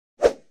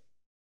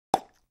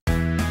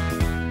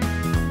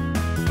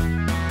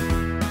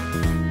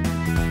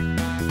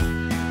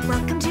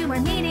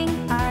meeting.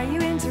 Are you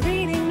into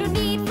reading? No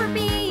need for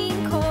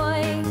being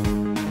coy.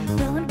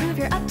 We'll improve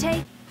your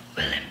uptake.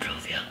 Will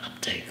improve your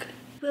uptake.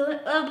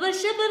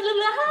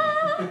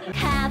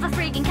 Have a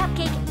freaking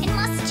cupcake, and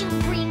must you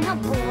bring a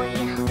boy?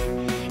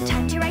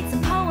 Time to write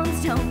some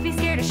poems, don't be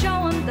scared to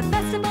show them. The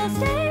festival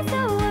stays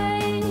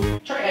away.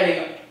 Try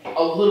adding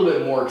a little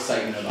bit more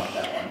excitement about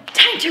that one.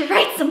 Time to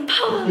write some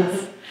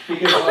poems.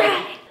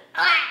 Alright.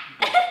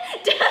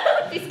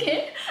 Don't be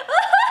scared.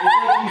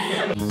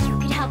 You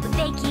could help with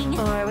baking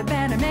or with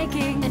banner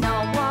making, and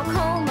I'll walk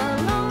home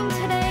alone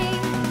today.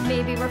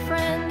 Maybe we're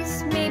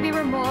friends, maybe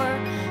we're more.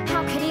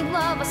 How can he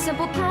love a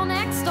simple girl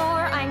next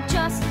door? I'm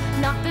just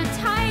not the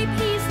type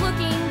he's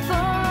looking for.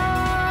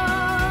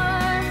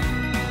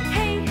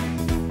 Hey,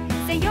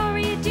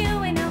 Sayori, you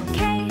doing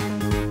okay?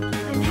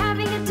 I'm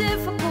having a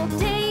difficult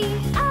day.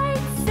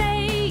 I'd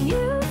say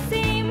you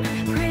seem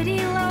pretty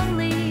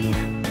lonely.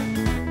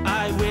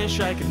 I wish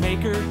I could make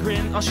her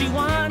grin. All she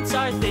wants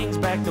are things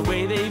back the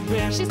way they've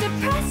been. She's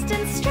depressed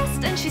and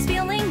stressed and she's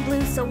feeling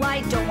blue, so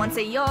I don't want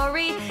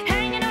Sayori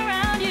hanging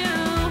around you.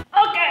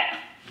 Okay,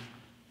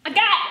 I got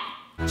it.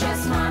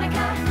 Just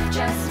Monica,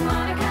 just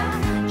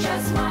Monica,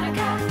 just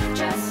Monica,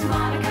 just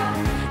Monica,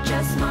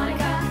 just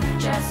Monica,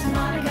 just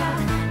Monica,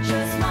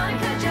 just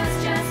Monica,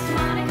 just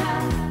Monica.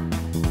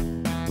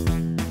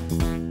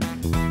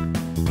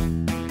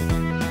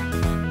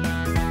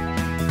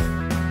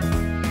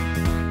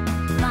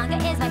 Manga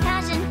is my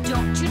passion,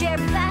 don't you dare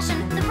be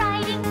fashion. The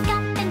writing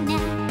got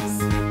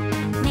finesse.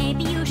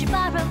 Maybe you should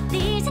borrow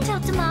these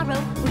until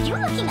tomorrow. Were you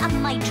looking up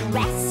my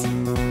dress?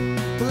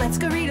 Let's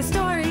go read a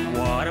story.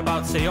 What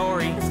about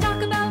Sayori? Let's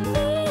talk about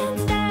me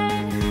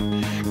instead.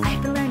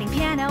 I've been learning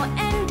piano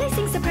and I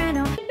sing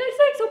soprano. And I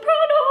sing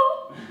soprano.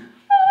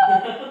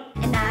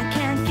 And I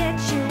can't get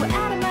you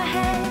out of my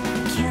head.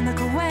 Can't look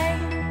away,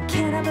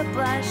 can't help but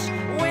blush.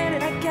 Where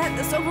did I get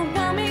this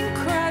overwhelming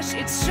crush?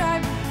 It's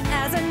sharp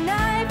as a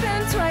knife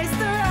and twice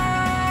the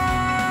rush.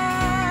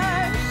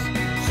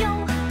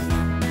 Yo,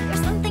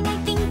 there's something I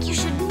think you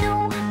should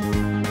know.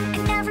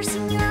 I've never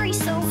seen Yuri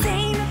so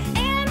vain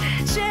and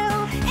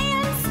chill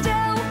and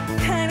still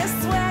kinda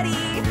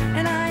sweaty.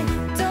 And I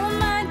don't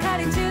mind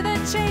cutting to the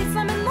chase.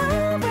 I'm in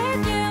love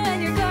with you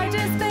and your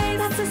gorgeous face.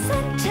 That's a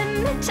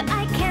sentiment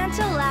I can't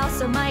allow.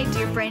 So my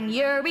dear friend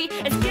Yuri,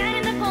 it's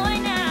getting the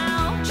point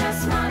now.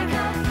 Just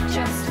Monica,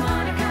 just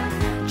Monica,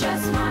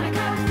 just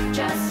Monica,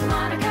 just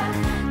Monica,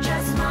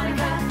 just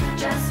Monica,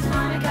 just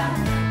Monica,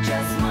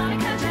 just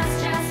Monica,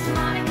 just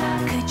Monica.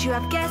 Could you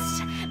have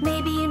guessed?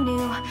 Maybe you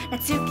knew.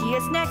 Natsuki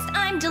is next,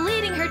 I'm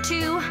deleting her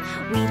too.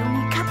 We don't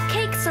need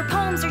cupcakes or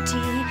poems or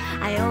tea.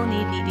 I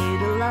only need you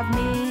to love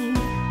me.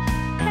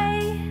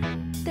 Hey,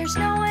 there's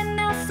no one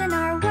else in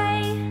our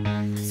way.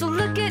 So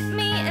look at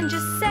me and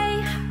just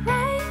say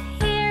right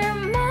here,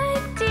 my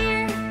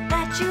dear,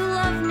 that you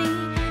love me.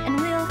 And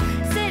we'll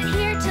sit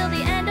here till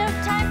the end of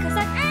time, 'cause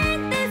I've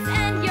earned this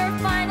and you're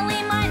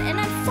finally mine. And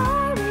I'm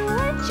sorry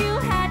what you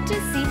had to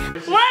see.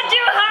 What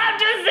you had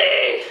to see!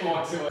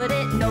 But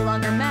it no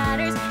longer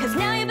matters, 'cause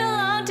now you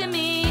belong to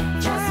me.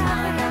 Just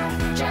Monica,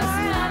 just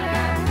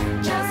Monica,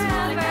 just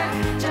Monica,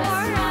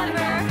 just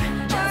Monica,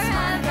 just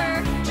Monica,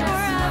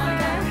 just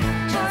Monica,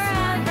 just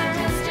Monica,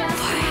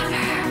 just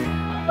forever.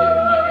 It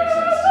might make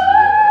sense to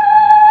you.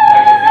 In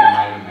fact, I think it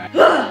might have been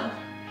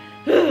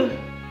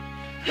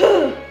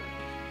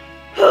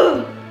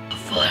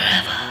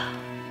Forever.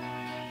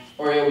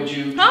 Oreo, would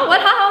you? Oh,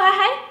 what? How?